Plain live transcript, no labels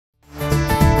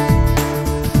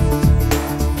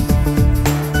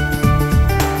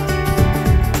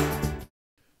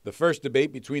first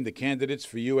debate between the candidates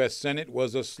for U.S. Senate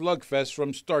was a slugfest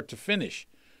from start to finish.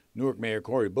 Newark Mayor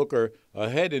Cory Booker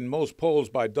ahead in most polls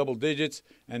by double digits,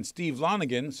 and Steve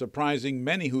Lonegan, surprising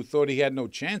many who thought he had no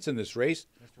chance in this race,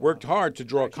 worked hard to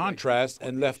draw contrast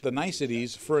and left the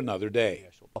niceties for another day.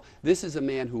 This is a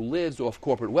man who lives off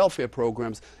corporate welfare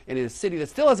programs and in a city that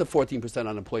still has a 14%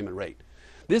 unemployment rate.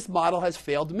 This model has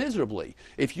failed miserably.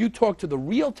 If you talk to the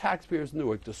real taxpayers in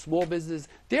Newark, the small businesses,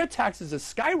 their taxes are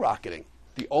skyrocketing.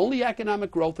 The only economic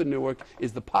growth in Newark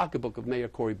is the pocketbook of Mayor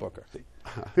Cory Booker.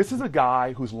 This is a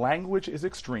guy whose language is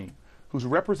extreme, who's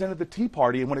represented the Tea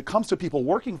Party, and when it comes to people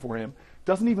working for him,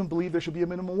 doesn't even believe there should be a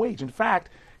minimum wage. In fact,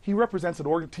 he represents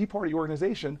an Tea Party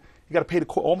organization. He got paid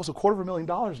almost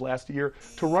 $250,000 last year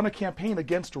to run a campaign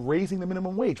against raising the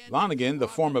minimum wage. Lonegan, the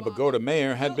former Bogota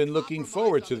mayor, had been looking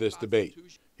forward to this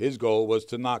debate. His goal was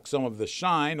to knock some of the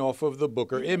shine off of the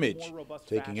Booker image,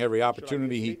 taking every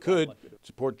opportunity he could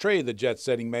to portray the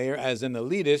jet-setting mayor as an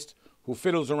elitist who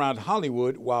fiddles around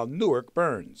Hollywood while Newark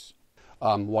burns.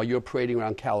 While you're parading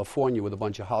around California with a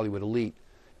bunch of Hollywood elite,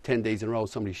 10 days in a row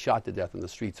somebody shot to death in the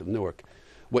streets of Newark.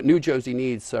 What New Jersey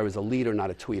needs, sir, is a leader, not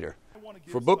a tweeter.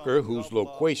 For Booker, whose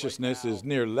loquaciousness is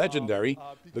near legendary,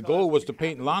 the goal was to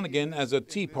paint Lonegan as a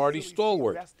Tea Party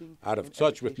stalwart, out of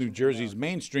touch with New Jersey's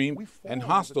mainstream and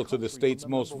hostile to the state's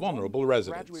most vulnerable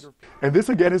residents. And this,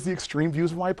 again, is the extreme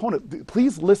views of my opponent.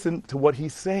 Please listen to what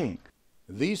he's saying.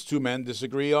 These two men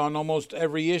disagree on almost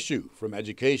every issue, from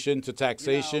education to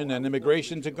taxation and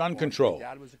immigration to gun control.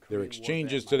 Their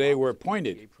exchanges today were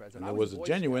pointed, and there was a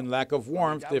genuine lack of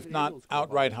warmth, if not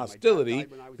outright hostility,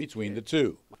 between the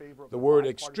two. The word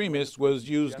extremist was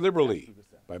used liberally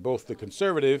by both the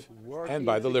conservative and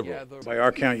by the liberal. By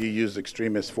our count, you used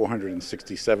extremist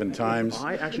 467 times.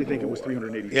 I actually think it was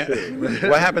 382. Yeah.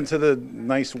 What happened to the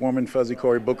nice, warm and fuzzy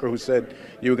Cory Booker who said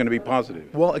you were going to be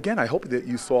positive? Well, again, I hope that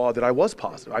you saw that I was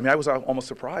positive. I mean, I was almost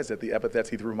surprised at the epithets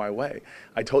he threw my way.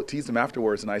 I teased him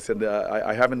afterwards, and I said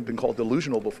I haven't been called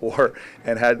delusional before,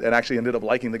 and actually ended up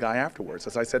liking the guy afterwards.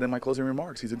 As I said in my closing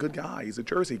remarks, he's a good guy. He's a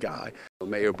Jersey guy.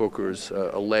 Mayor Booker's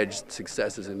alleged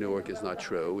successes in Newark is not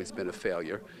true. It's been a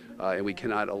failure, and we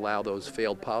cannot allow those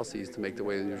failed policies to make their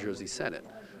way to the New Jersey Senate,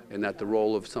 and that the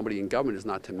role of somebody in government is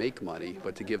not to make money,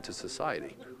 but to give to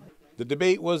society. The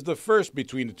debate was the first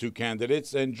between the two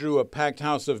candidates and drew a packed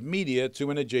house of media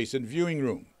to an adjacent viewing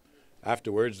room.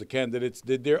 Afterwards, the candidates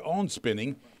did their own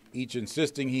spinning, each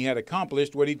insisting he had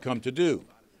accomplished what he'd come to do.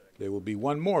 There will be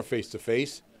one more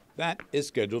face-to-face. That is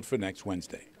scheduled for next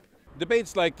Wednesday.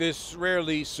 Debates like this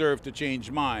rarely serve to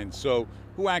change minds, so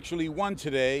who actually won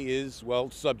today is, well,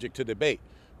 subject to debate.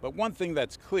 But one thing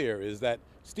that's clear is that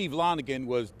Steve Lonegan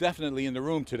was definitely in the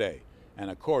room today, and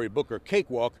a Cory Booker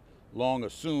cakewalk, long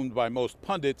assumed by most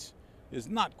pundits, is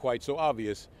not quite so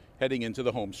obvious heading into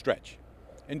the home stretch.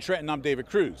 In Trenton, I'm David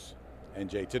Cruz,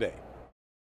 NJ Today.